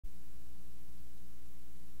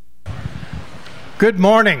Good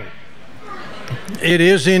morning. It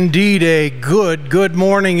is indeed a good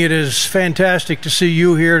morning. It is fantastic to see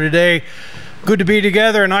you here today. Good to be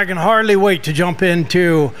together, and I can hardly wait to jump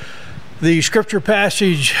into the scripture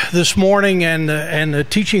passage this morning and the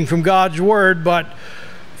teaching from God's Word. But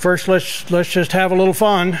first, let's just have a little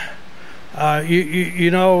fun.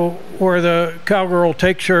 You know where the cowgirl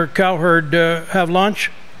takes her cowherd to have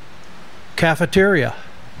lunch? Cafeteria.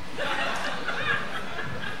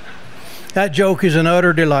 That joke is an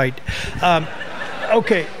utter delight.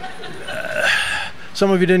 Okay. Some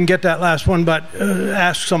of you didn't get that last one, but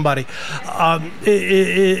ask somebody.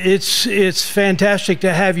 It's fantastic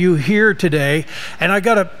to have you here today, and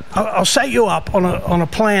I'll set you up on a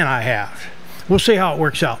plan I have. We'll see how it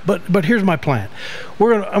works out. But here's my plan.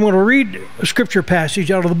 I'm going to read a scripture passage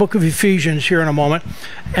out of the book of Ephesians here in a moment,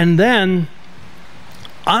 and then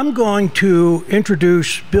I'm going to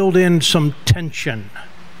build in some tension.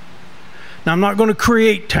 Now, I'm not going to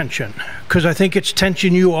create tension, because I think it's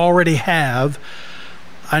tension you already have.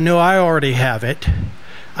 I know I already have it.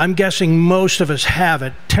 I'm guessing most of us have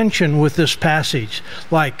it. Tension with this passage.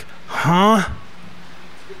 Like, huh?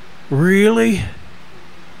 Really?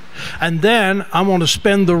 And then I'm going to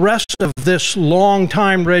spend the rest of this long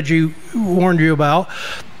time Reggie warned you about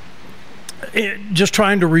just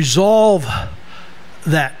trying to resolve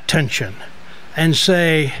that tension and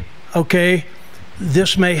say, okay,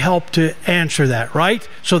 this may help to answer that, right?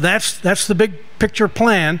 So that's the big picture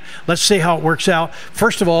plan. Let's see how it works out.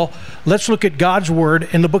 First of all, let's look at God's Word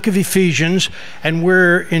in the book of Ephesians, and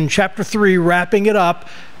we're in chapter 3, wrapping it up.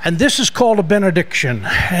 And this is called a benediction.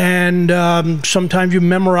 And sometimes you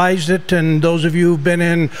memorized it, and those of you who've been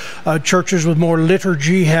in churches with more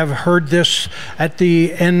liturgy have heard this at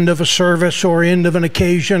the end of a service or end of an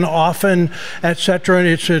occasion, often, etc. And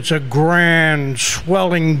it's a grand,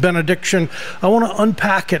 swelling benediction. I want to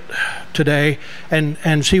unpack it today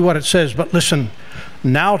and see what it says. But listen,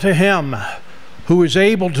 now to Him who is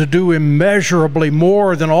able to do immeasurably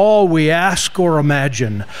more than all we ask or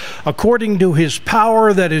imagine, according to His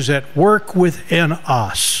power that is at work within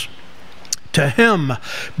us. To Him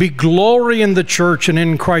be glory in the church and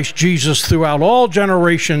in Christ Jesus throughout all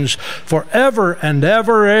generations, forever and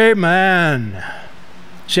ever. Amen.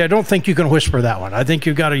 See, I don't think you can whisper that one. I think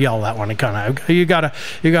you've got to yell that one. You got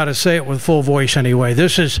to say it with full voice anyway.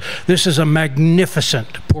 This is a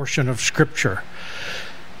magnificent portion of Scripture.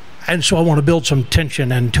 And so I want to build some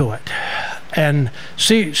tension into it and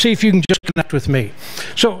see if you can just connect with me.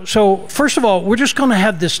 So first of all, we're just going to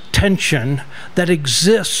have this tension that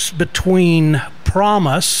exists between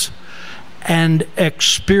promise and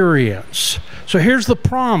experience. So here's the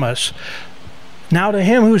promise. Now to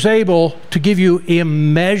Him who's able to give you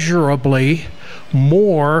immeasurably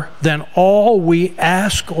more than all we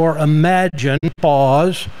ask or imagine.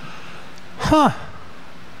 Pause.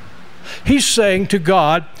 He's saying to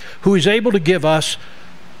God, who is able to give us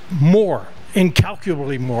more,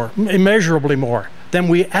 incalculably more, immeasurably more than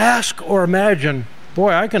we ask or imagine.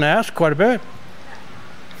 Boy, I can ask quite a bit.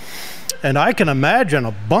 And I can imagine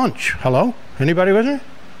a bunch. Hello? Anybody with me?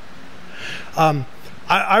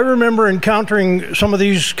 I remember encountering some of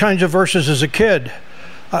these kinds of verses as a kid.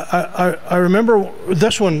 I remember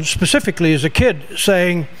this one specifically as a kid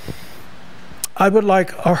saying, I would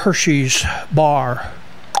like a Hershey's bar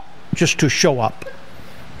just to show up.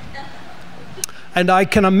 And I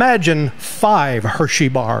can imagine 5 Hershey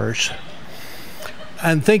bars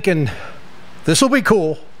and thinking, this will be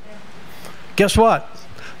cool. Guess what?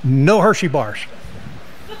 No Hershey bars.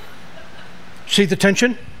 See the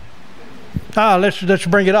tension? Let's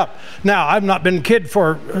bring it up. Now, I've not been a kid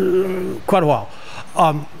for quite a while,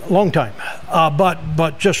 long time,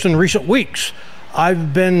 but just in recent weeks,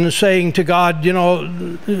 I've been saying to God, you know,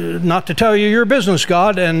 not to tell you your business,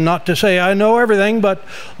 God, and not to say I know everything, but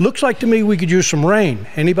looks like to me we could use some rain.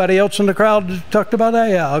 Anybody else in the crowd talked about that?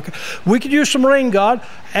 Yeah, okay. We could use some rain, God,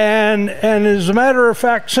 and as a matter of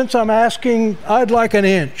fact, since I'm asking, I'd like an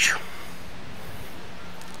inch.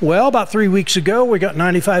 Well, about 3 weeks ago, we got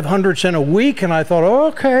 9,500 in a week, and I thought,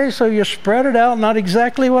 okay, so you spread it out, not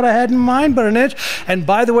exactly what I had in mind, but an inch. And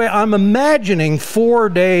by the way, I'm imagining 4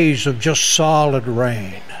 days of just solid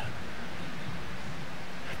rain.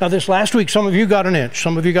 Now, this last week, some of you got an inch.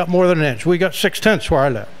 Some of you got more than an inch. We got 6/10 where I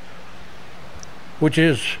live, which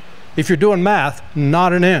is, if you're doing math,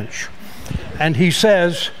 not an inch. And He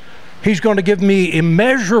says, He's going to give me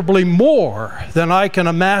immeasurably more than I can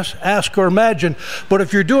ask or imagine. But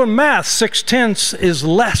if you're doing math, 6/10 is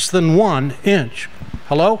less than 1 inch.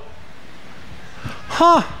 Hello?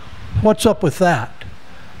 What's up with that?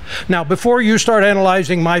 Now, before you start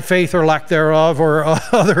analyzing my faith or lack thereof or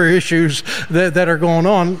other issues that are going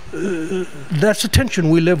on, that's the tension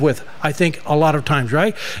we live with, I think, a lot of times,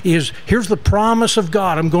 right? Is here's the promise of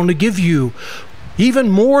God. I'm going to give you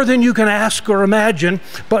even more than you can ask or imagine,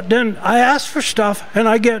 but then I ask for stuff and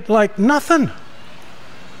I get like nothing.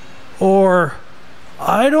 Or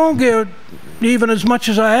I don't get even as much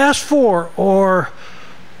as I asked for, or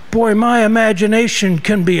boy, my imagination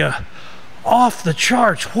can be off the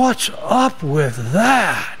charts. What's up with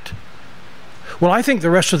that? Well, I think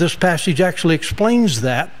the rest of this passage actually explains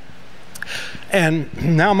that.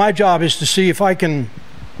 And now my job is to see if I can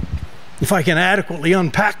adequately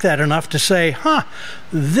unpack that enough to say,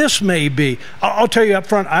 this may be. I'll tell you up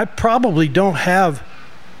front, I probably don't have,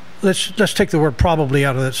 let's take the word probably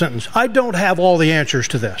out of that sentence. I don't have all the answers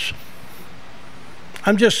to this.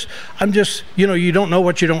 I'm just, you don't know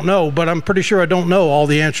what you don't know, but I'm pretty sure I don't know all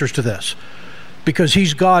the answers to this. Because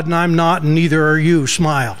he's God and I'm not, and neither are you.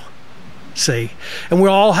 Smile. See? And we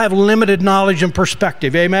all have limited knowledge and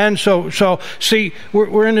perspective. Amen? So see,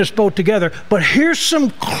 we're in this boat together. But here's some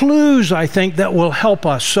clues, I think, that will help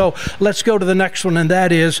us. So let's go to the next one, and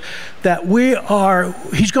that is that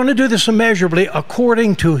he's going to do this immeasurably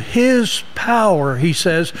according to his power, he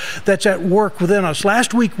says, that's at work within us.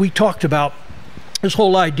 Last week we talked about this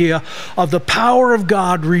whole idea of the power of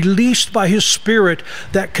God released by his Spirit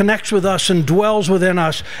that connects with us and dwells within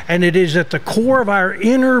us, and it is at the core of our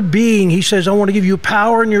inner being. He says, I want to give you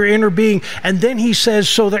power in your inner being. And then he says,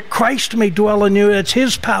 so that Christ may dwell in you. It's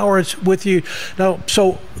his power, it's with you. Now,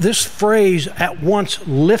 so this phrase at once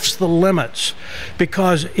lifts the limits,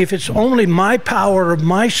 because if it's only my power of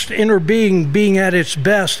my inner being at its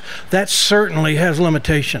best, that certainly has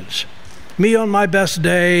limitations. Me on my best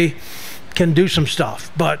day can do some stuff,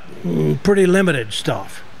 but pretty limited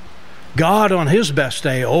stuff. God on his best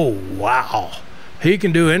day, oh wow, he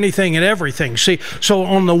can do anything and everything. See, so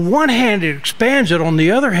on the one hand it expands it, on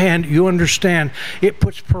the other hand you understand it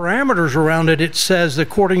puts parameters around it. It says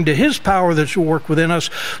according to his power that's at work within us.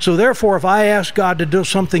 So therefore, if I ask God to do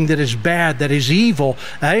something that is bad, that is evil,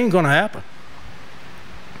 that ain't going to happen,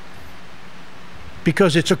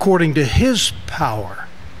 because it's according to his power,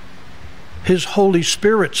 his Holy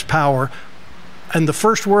Spirit's power. And the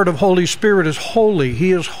first word of Holy Spirit is holy.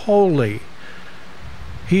 He is holy.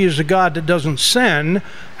 He is a God that doesn't sin,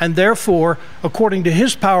 and therefore, according to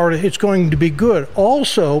his power, it's going to be good.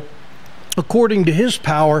 Also, according to his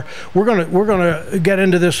power, we're going to get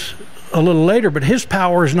into this a little later, but his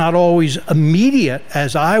power is not always immediate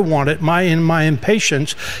as I want it, in my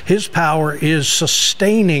impatience. His power is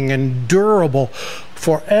sustaining and durable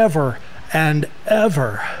forever and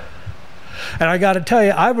ever. And I got to tell you,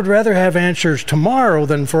 I would rather have answers tomorrow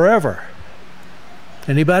than forever.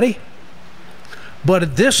 Anybody?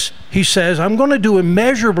 But this, he says, I'm going to do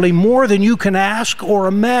immeasurably more than you can ask or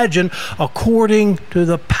imagine according to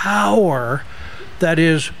the power that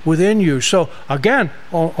is within you. So again,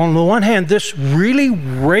 on the one hand, this really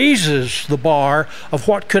raises the bar of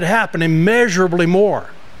what could happen immeasurably more.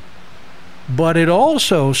 But it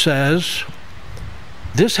also says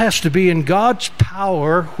this has to be in God's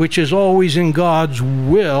power, which is always in God's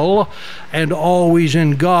will and always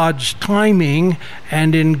in God's timing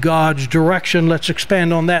and in God's direction. Let's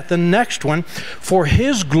expand on that. The next one, for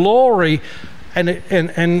his glory, and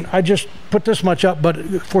I just put this much up, but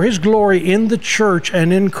for his glory in the church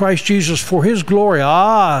and in Christ Jesus, for his glory.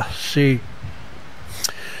 See,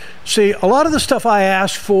 a lot of the stuff I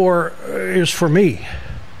ask for is for me.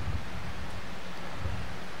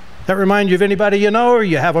 That remind you of anybody you know, or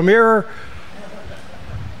you have a mirror?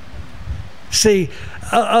 See,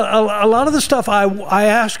 a lot of the stuff I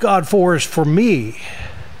ask God for is for me.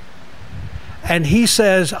 And he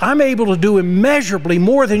says, I'm able to do immeasurably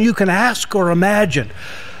more than you can ask or imagine.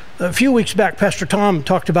 A few weeks back, Pastor Tom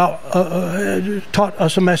talked about, taught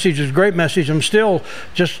us a message, a great message. I'm still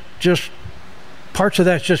just parts of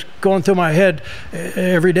that's just going through my head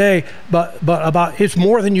every day, but about it's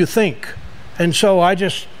more than you think. And so I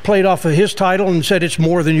just played off of his title and said it's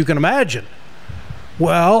more than you can imagine.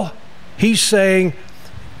 Well, he's saying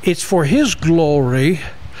it's for his glory.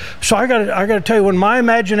 So I got to tell you, when my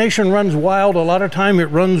imagination runs wild, a lot of time it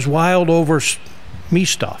runs wild over me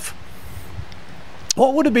stuff.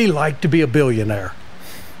 What would it be like to be a billionaire?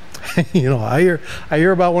 You know, I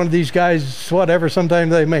hear about one of these guys, whatever,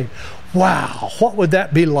 sometimes they may. Wow, what would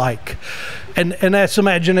that be like? And that's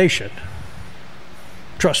imagination.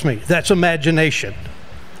 Trust me, that's imagination.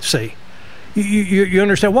 See, you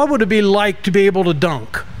understand? What would it be like to be able to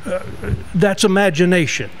dunk? That's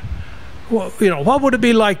imagination. Well, you know, what would it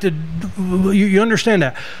be like to? You understand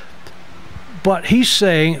that? But he's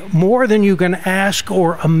saying more than you can ask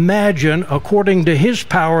or imagine, according to his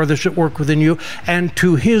power that's at work within you, and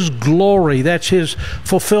to his glory. That's his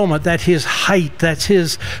fulfillment, that's his height, that's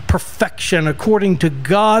his perfection, according to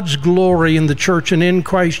God's glory in the church and in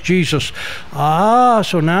Christ Jesus.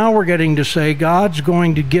 So now we're getting to say God's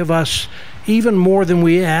going to give us even more than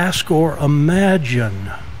we ask or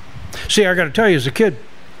imagine. See, I got to tell you, as a kid,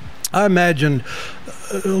 I imagined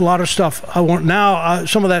a lot of stuff I want now.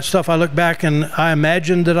 Some of that stuff I look back and I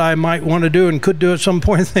imagined that I might want to do and could do at some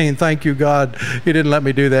point, thinking, thank you, God, you didn't let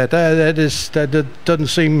me do that. That doesn't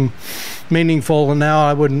seem meaningful, and now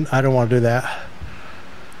I don't want to do that.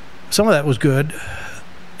 Some of that was good,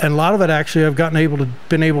 and a lot of it actually I've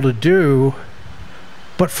been able to do.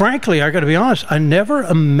 But frankly, I got to be honest, I never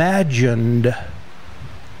imagined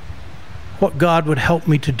what God would help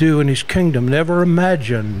me to do in his kingdom. Never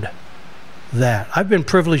imagined that. I've been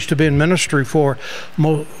privileged to be in ministry for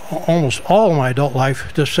almost all of my adult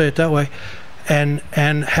life, just say it that way, and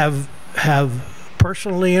have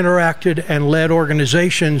personally interacted and led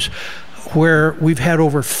organizations where we've had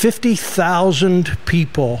over 50,000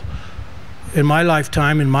 people in my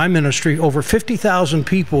lifetime, in my ministry, over 50,000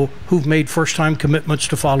 people who've made first-time commitments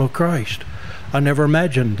to follow Christ. I never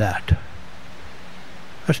imagined that.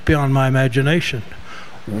 That's beyond my imagination.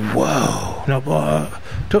 Whoa. No,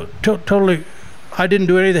 totally, I didn't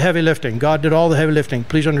do any of the heavy lifting. God did all the heavy lifting.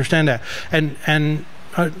 Please understand that. And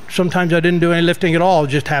sometimes I didn't do any lifting at all. It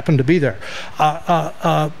just happened to be there.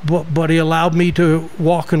 But he allowed me to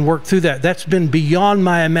walk and work through that. That's been beyond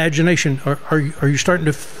my imagination. Are you starting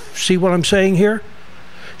to see what I'm saying here?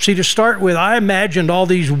 See, to start with, I imagined all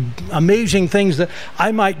these amazing things that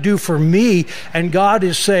I might do for me, and God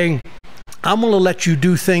is saying, I'm going to let you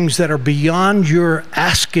do things that are beyond your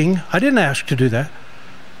asking. I didn't ask to do that.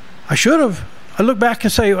 I should have. I look back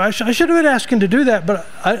and say, I should have been asking to do that, but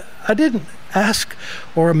I didn't ask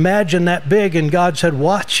or imagine that big. And God said,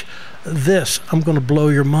 watch this. I'm going to blow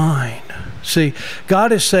your mind. See,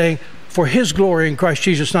 God is saying, for his glory in Christ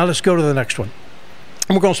Jesus. Now let's go to the next one.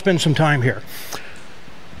 And we're going to spend some time here.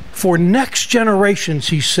 For next generations,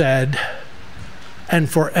 he said, and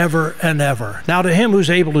forever and ever. Now to him who's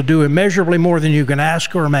able to do immeasurably more than you can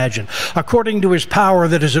ask or imagine, according to his power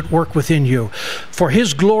that is at work within you, for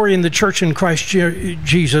his glory in the church in Christ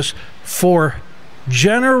Jesus, for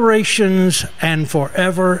generations and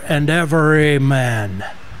forever and ever. Amen.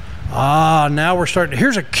 Now we're starting.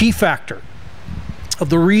 Here's a key factor of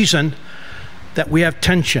the reason that we have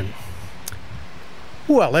tension.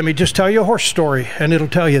 Well, let me just tell you a horse story, and it'll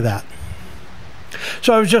tell you that.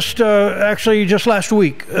 So I was just last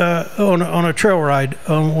week on a trail ride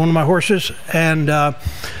on one of my horses, and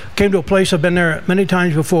came to a place I've been there many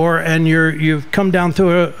times before, and you've come down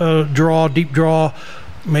through a deep draw,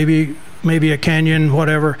 maybe a canyon,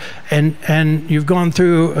 whatever, and you've gone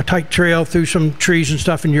through a tight trail through some trees and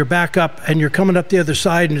stuff, and you're back up and you're coming up the other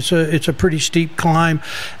side, and it's a pretty steep climb,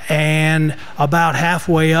 and about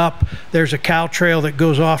halfway up there's a cow trail that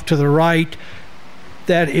goes off to the right.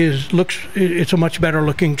 It's a much better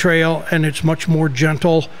looking trail, and it's much more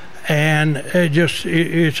gentle, and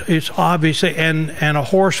it's obvious, and a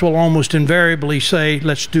horse will almost invariably say,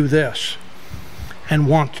 let's do this, and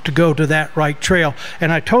want to go to that right trail.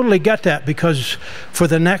 And I totally get that, because for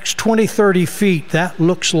the next 20-30 feet that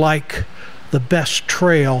looks like the best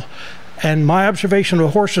trail. And my observation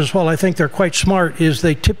of horses, while I think they're quite smart, is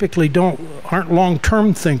they typically aren't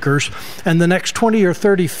long-term thinkers, and the next 20 or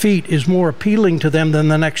 30 feet is more appealing to them than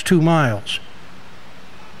the next 2 miles.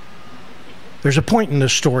 There's a point in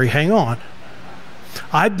this story. Hang on.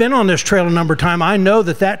 I've been on this trail a number of times. I know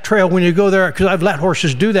that trail, when you go there, because I've let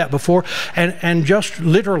horses do that before, and just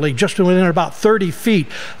literally, just within about 30 feet,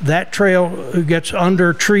 that trail gets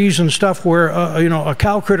under trees and stuff where, a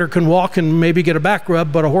cow critter can walk and maybe get a back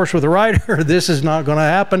rub, but a horse with a rider, this is not going to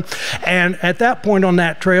happen. And at that point on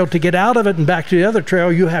that trail, to get out of it and back to the other trail,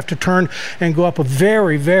 you have to turn and go up a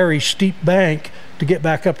very, very steep bank to get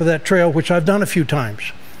back up to that trail, which I've done a few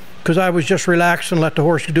times, because I was just relaxed and let the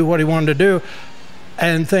horse do what he wanted to do,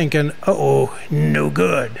 and thinking, uh-oh, no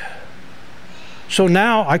good. So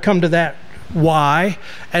now I come to that why,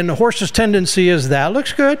 and the horse's tendency is, that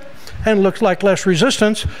looks good and looks like less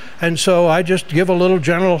resistance, and so I just give a little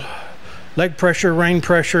gentle leg pressure, rein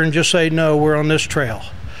pressure, and just say, no, we're on this trail.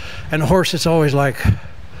 And the horse is always like,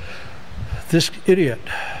 this idiot.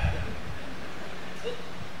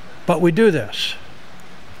 But we do this.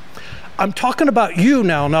 I'm talking about you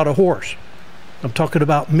now, not a horse. I'm talking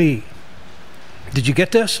about me. Did you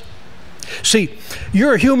get this? See,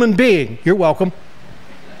 you're a human being. You're welcome.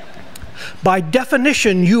 By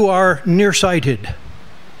definition, you are nearsighted.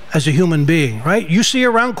 as a human being, right? You see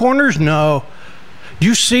around corners? No.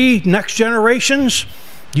 You see next generations?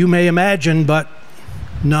 You may imagine, but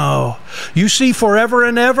no. You see forever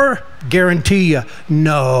and ever? Guarantee you,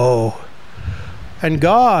 no. And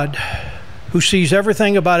God, who sees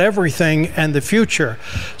everything about everything and the future,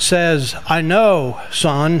 says, I know,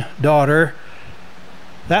 son, daughter,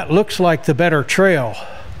 that looks like the better trail.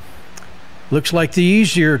 Looks like the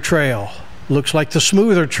easier trail. Looks like the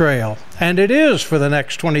smoother trail. And it is for the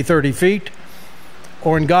next 20, 30 feet.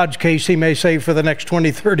 Or in God's case, he may say for the next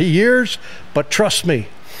 20, 30 years. But trust me,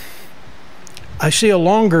 I see a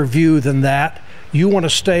longer view than that. You want to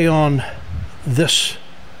stay on this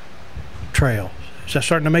trail. Is that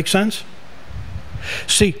starting to make sense?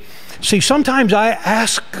 See, sometimes I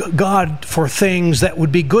ask God for things that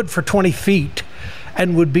would be good for 20 feet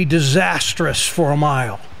and would be disastrous for a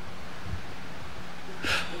mile.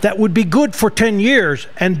 That would be good for 10 years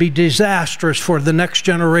and be disastrous for the next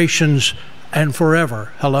generations and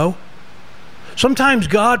forever. Hello? Sometimes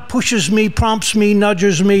God pushes me, prompts me,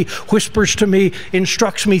 nudges me, whispers to me,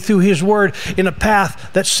 instructs me through his word in a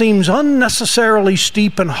path that seems unnecessarily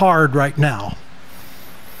steep and hard right now.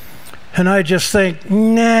 And I just think,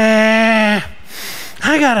 nah,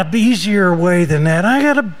 I got an easier way than that. I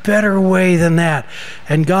got a better way than that.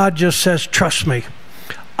 And God just says, trust me.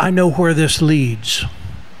 I know where this leads.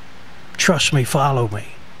 Trust me, follow me.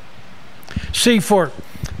 See, for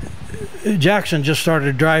Jackson just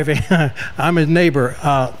started driving. I'm his neighbor.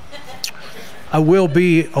 I will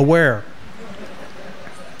be aware.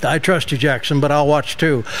 I trust you, Jackson, but I'll watch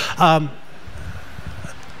too. And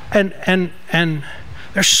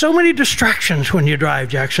there's so many distractions when you drive,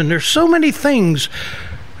 Jackson. There's so many things.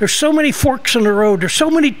 There's so many forks in the road. There's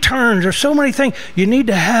so many turns. There's so many things. You need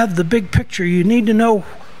to have the big picture. You need to know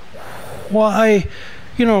why,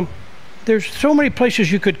 there's so many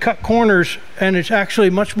places you could cut corners and it's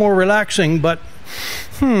actually much more relaxing, but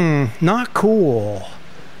not cool.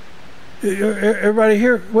 Everybody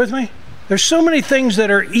here with me? There's so many things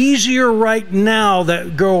that are easier right now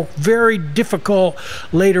that go very difficult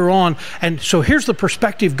later on. And so here's the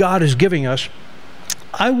perspective God is giving us.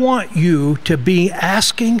 I want you to be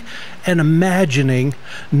asking and imagining,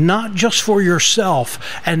 not just for yourself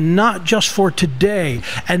and not just for today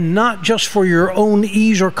and not just for your own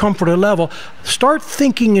ease or comfort or level. Start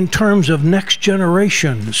thinking in terms of next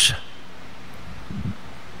generations.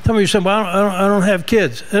 Some of you said, well, I don't have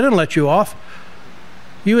kids. It didn't let you off.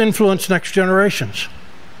 You influence next generations.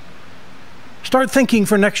 Start thinking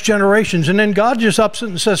for next generations. And then God just ups it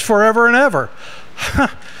and says forever and ever.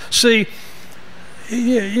 See,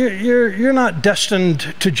 you're not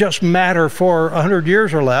destined to just matter for 100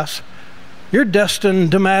 years or less. You're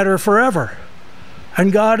destined to matter forever.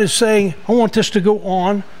 And God is saying, I want this to go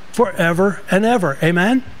on forever and ever.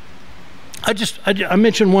 Amen? I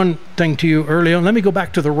mentioned one thing to you earlier. Let me go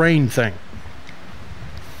back to the rain thing.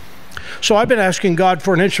 So I've been asking God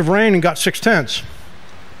for an inch of rain and got 6/10.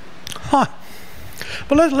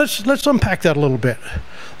 But let's unpack that a little bit.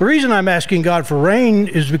 The reason I'm asking God for rain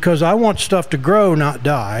is because I want stuff to grow, not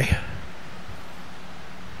die.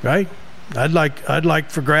 Right? I'd like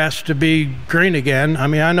for grass to be green again. I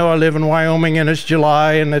mean, I know I live in Wyoming and it's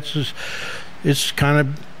July and it's kind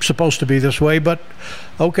of supposed to be this way, but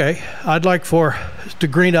okay, I'd like for it to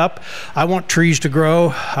green up. I want trees to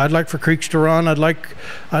grow. I'd like for creeks to run. I'd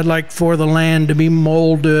like for the land to be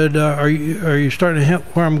molded. Are you starting to hint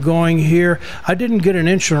where I'm going here? I didn't get an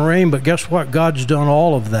inch of rain, but guess what? God's done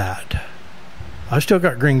all of that. I still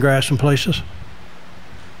got green grass in places.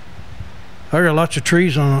 I got lots of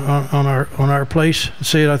trees on our place.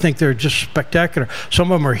 See, I think they're just spectacular.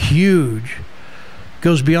 Some of them are huge.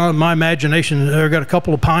 Goes beyond my imagination. I've got a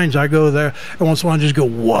couple of pines. I go there, and once in a while I just go,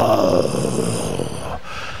 whoa,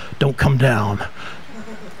 don't come down.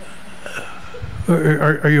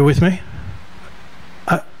 Are you with me?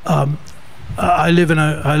 I live in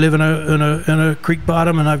a creek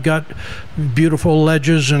bottom, and I've got beautiful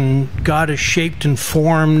ledges, and God has shaped and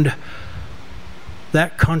formed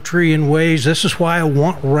that country in ways. This is why I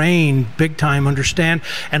want rain big time, understand?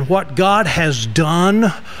 And what God has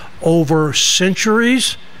done over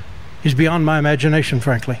centuries is beyond my imagination,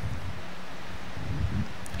 frankly.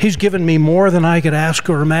 He's given me more than I could ask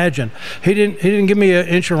or imagine. He didn't give me an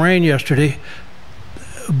inch of rain yesterday,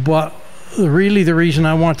 but really the reason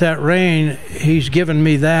I want that rain, he's given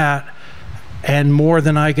me that and more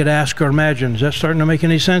than I could ask or imagine. Is that starting to make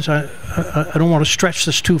any sense? I don't want to stretch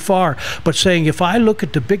this too far, but saying if I look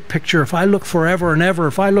at the big picture, if I look forever and ever,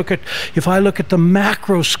 if I look at the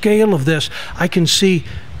macro scale of this, I can see.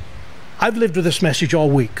 I've lived with this message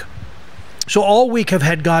all week. So all week I've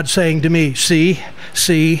had God saying to me, see,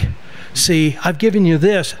 See, I've given you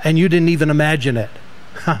this, and you didn't even imagine it.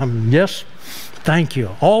 Yes, thank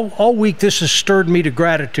you. All week, this has stirred me to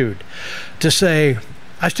gratitude to say,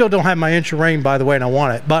 I still don't have my inch of rain, by the way, and I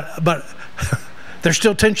want it. But there's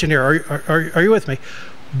still tension here. Are you with me?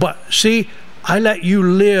 But see, I let you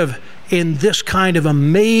live in this kind of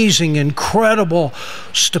amazing, incredible,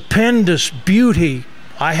 stupendous beauty.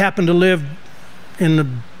 I happen to live in the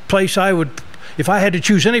place I would, if I had to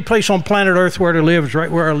choose any place on planet Earth where to live, it's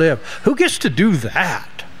right where I live. Who gets to do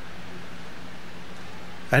that?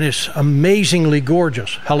 And it's amazingly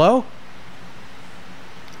gorgeous. Hello?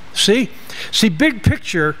 See, big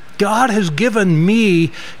picture, God has given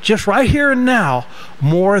me, just right here and now,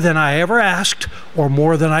 more than I ever asked or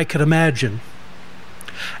more than I could imagine.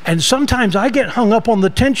 And sometimes I get hung up on the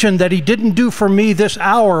tension that he didn't do for me this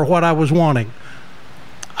hour what I was wanting.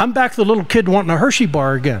 I'm back to the little kid wanting a Hershey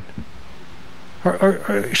bar again.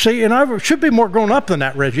 See, and I should be more grown up than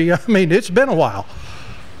that, Reggie. I mean, it's been a while.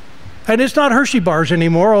 And it's not Hershey bars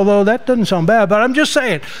anymore, although that doesn't sound bad. But I'm just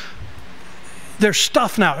saying, there's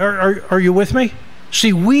stuff now. Are you with me?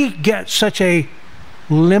 See, we get such a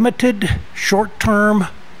limited, short-term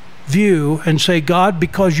view and say, God,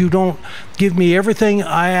 because you don't give me everything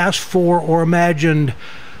I asked for or imagined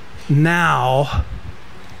now,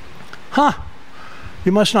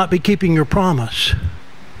 you must not be keeping your promise.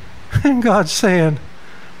 And God's saying,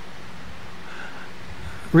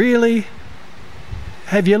 really?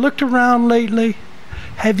 Have you looked around lately?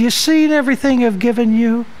 Have you seen everything I've given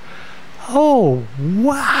you? Oh,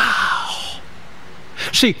 wow.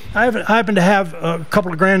 See, I happen to have a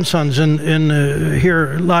couple of grandsons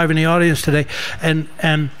here live in the audience today, and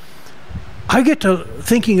I get to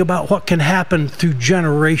thinking about what can happen through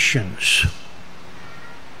generations.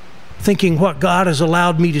 Thinking what God has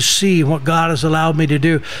allowed me to see, what God has allowed me to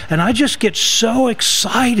do. And I just get so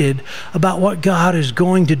excited about what God is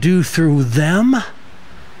going to do through them.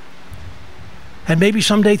 And maybe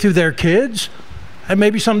someday through their kids. And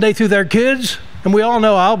maybe someday through their kids. And we all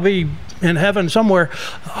know I'll be in heaven somewhere,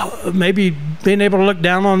 maybe being able to look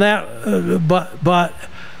down on that. But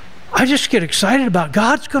I just get excited about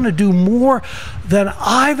God's going to do more than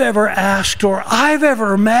I've ever asked or I've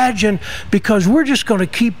ever imagined, because we're just going to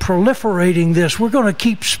keep proliferating this. We're going to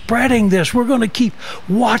keep spreading this. We're going to keep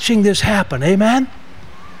watching this happen. Amen?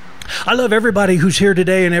 I love everybody who's here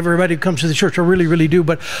today and everybody who comes to the church. I really, really do.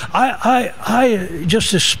 But I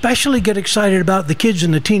just especially get excited about the kids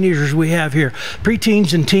and the teenagers we have here,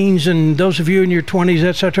 preteens and teens, and those of you in your 20s,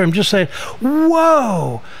 etc. I'm just saying,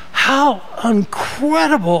 whoa, how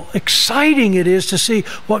incredible, exciting it is to see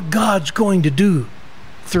what God's going to do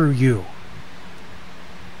through you.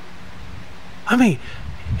 I mean,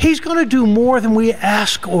 He's going to do more than we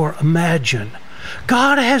ask or imagine.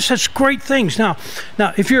 God has such great things. Now,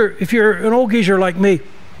 if you're an old geezer like me,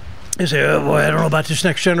 you say, oh boy, I don't know about this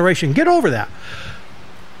next generation. Get over that.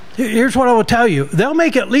 Here's what I will tell you. They'll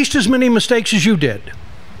make at least as many mistakes as you did.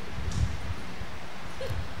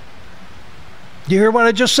 You hear what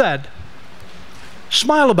I just said?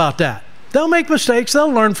 Smile about that. They'll make mistakes.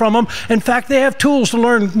 They'll learn from them. In fact, they have tools to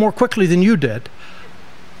learn more quickly than you did.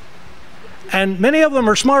 And many of them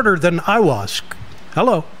are smarter than I was.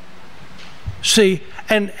 Hello. See,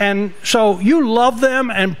 and so you love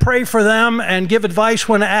them and pray for them and give advice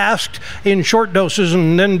when asked in short doses,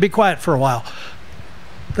 and then be quiet for a while.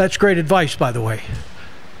 That's great advice, by the way.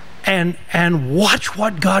 And watch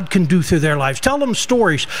what God can do through their lives. Tell them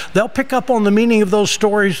stories. They'll pick up on the meaning of those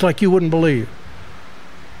stories like you wouldn't believe.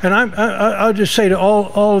 And I'll just say to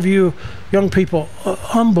all of you young people,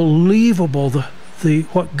 unbelievable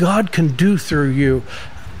what God can do through you,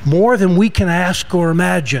 more than we can ask or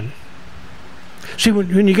imagine. See,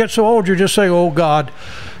 when you get so old, you just say, oh, God,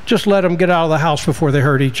 just let them get out of the house before they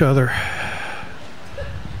hurt each other.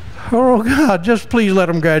 Oh, God, just please let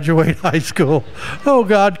them graduate high school. Oh,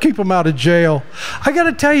 God, keep them out of jail. I got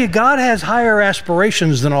to tell you, God has higher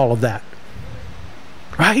aspirations than all of that.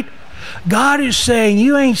 Right? God is saying,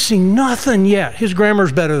 you ain't seen nothing yet. His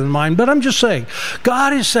grammar's better than mine, but I'm just saying,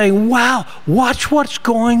 God is saying, wow, watch what's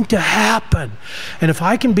going to happen. And if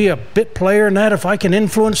I can be a bit player in that, if I can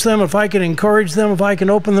influence them, if I can encourage them, if I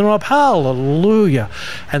can open them up, hallelujah.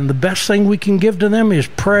 And the best thing we can give to them is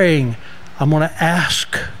praying. I'm going to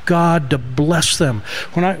ask God to bless them.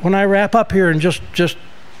 When I wrap up here in just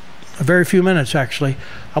a very few minutes, actually,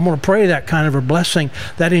 I'm going to pray that kind of a blessing,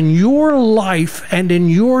 that in your life and in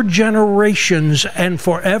your generations and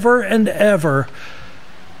forever and ever,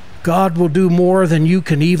 God will do more than you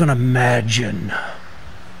can even imagine,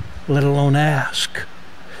 let alone ask.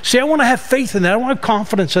 See, I want to have faith in that. I want to have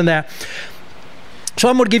confidence in that. So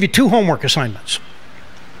I'm going to give you 2 homework assignments.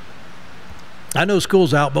 I know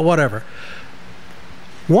school's out, but whatever.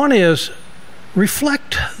 One is,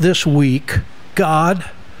 reflect this week, God,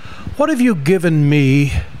 what have you given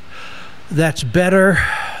me that's better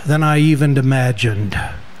than I even imagined?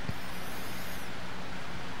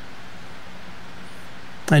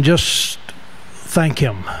 And just thank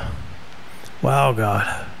Him. Wow,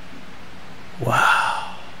 God.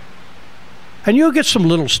 Wow. And you'll get some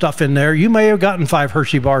little stuff in there. You may have gotten 5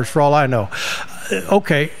 Hershey bars for all I know.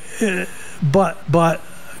 Okay, but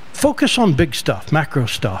focus on big stuff, macro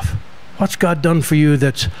stuff. What's God done for you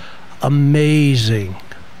that's amazing?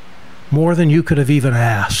 More than you could have even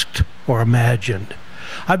asked or imagined.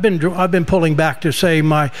 I've been pulling back to say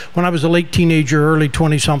when I was a late teenager, early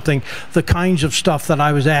 20-something, the kinds of stuff that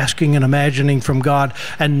I was asking and imagining from God,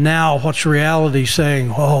 and now what's reality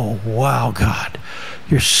saying, oh, wow, God,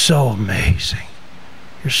 you're so amazing.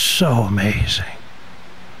 You're so amazing.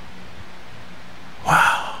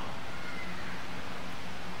 Wow.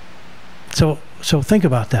 So think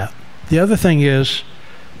about that. The other thing is,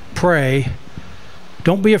 pray.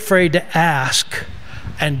 Don't be afraid to ask,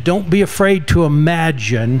 and don't be afraid to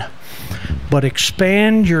imagine, but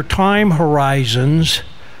expand your time horizons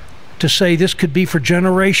to say this could be for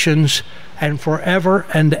generations and forever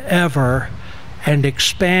and ever, and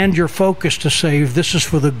expand your focus to say this is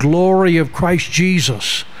for the glory of Christ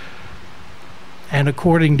Jesus and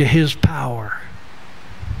according to His power.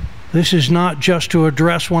 This is not just to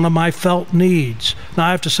address one of my felt needs. Now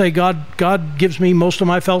I have to say God gives me most of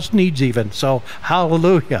my felt needs even, so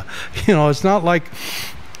hallelujah. You know, it's not like,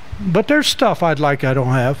 but there's stuff I'd like I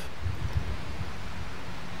don't have.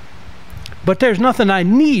 But there's nothing I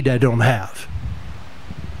need I don't have.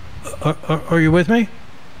 Are you with me?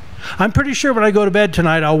 I'm pretty sure when I go to bed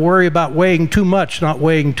tonight I'll worry about weighing too much, not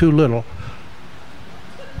weighing too little.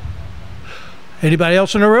 Anybody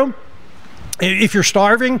else in the room? If you're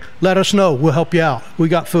starving, let us know. We'll help you out. We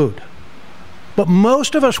got food. But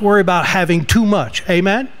most of us worry about having too much.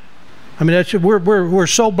 Amen? I mean, we're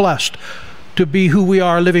so blessed to be who we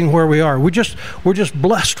are, living where we are. We're just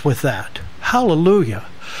blessed with that. Hallelujah.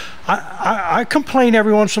 I complain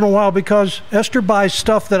every once in a while because Esther buys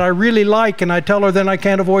stuff that I really like, and I tell her then I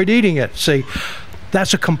can't avoid eating it. See,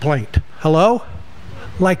 that's a complaint. Hello?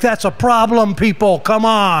 Like, that's a problem, people. Come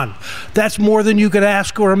on. That's more than you could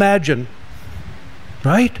ask or imagine.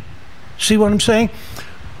 Right? See what I'm saying?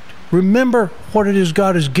 Remember what it is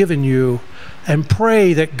God has given you, and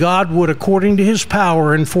pray that God would, according to His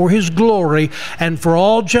power and for His glory and for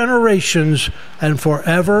all generations and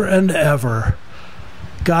forever and ever,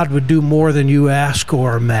 God would do more than you ask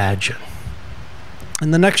or imagine.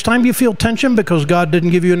 And the next time you feel tension because God didn't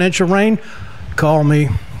give you an inch of rain, call me.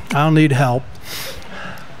 I'll need help.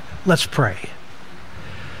 Let's pray.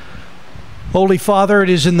 Holy Father, it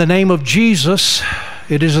is in the name of Jesus,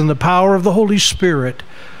 it is in the power of the Holy Spirit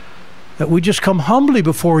that we just come humbly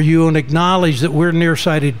before you and acknowledge that we're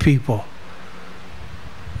nearsighted people.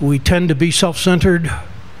 We tend to be self-centered.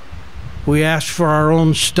 We ask for our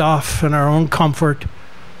own stuff and our own comfort.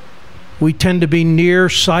 We tend to be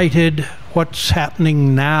nearsighted. What's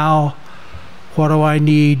happening now? What do I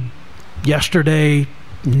need yesterday,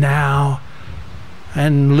 now?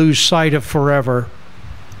 And lose sight of forever.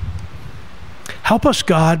 Help us,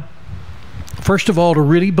 God, first of all, to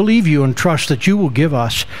really believe you and trust that you will give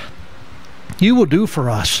us, you will do for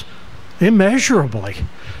us immeasurably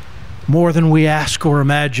more than we ask or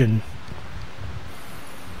imagine,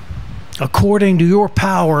 according to your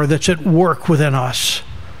power that's at work within us,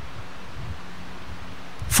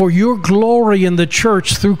 for your glory in the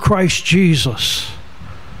church through Christ Jesus.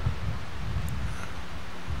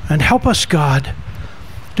 And help us, God,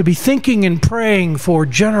 to be thinking and praying for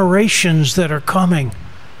generations that are coming,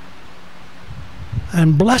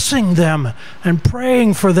 and blessing them and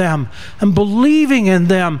praying for them and believing in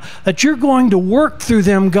them that you're going to work through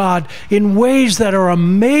them, God, in ways that are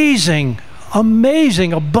amazing,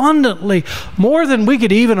 amazing, abundantly, more than we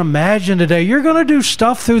could even imagine today. You're going to do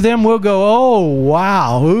stuff through them we'll go, oh,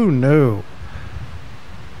 wow, who knew?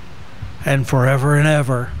 And forever and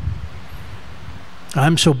ever.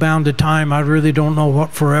 I'm so bound to time, I really don't know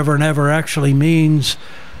what forever and ever actually means.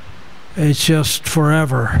 It's just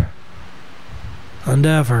forever and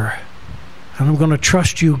ever. And I'm going to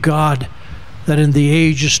trust you, God, that in the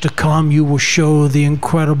ages to come you will show the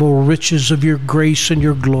incredible riches of your grace and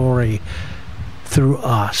your glory through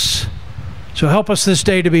us. So help us this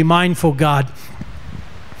day to be mindful, God,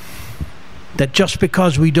 that just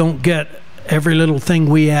because we don't get every little thing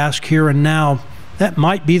we ask here and now, that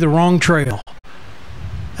might be the wrong trail.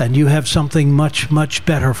 And you have something much, much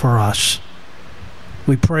better for us.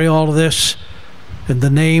 We pray all of this In the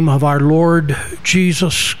name of our Lord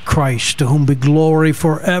Jesus Christ, to whom be glory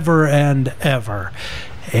forever and ever.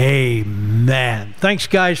 Amen. Thanks,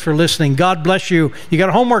 guys, for listening. God bless you. You got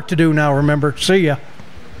homework to do now, remember. See ya.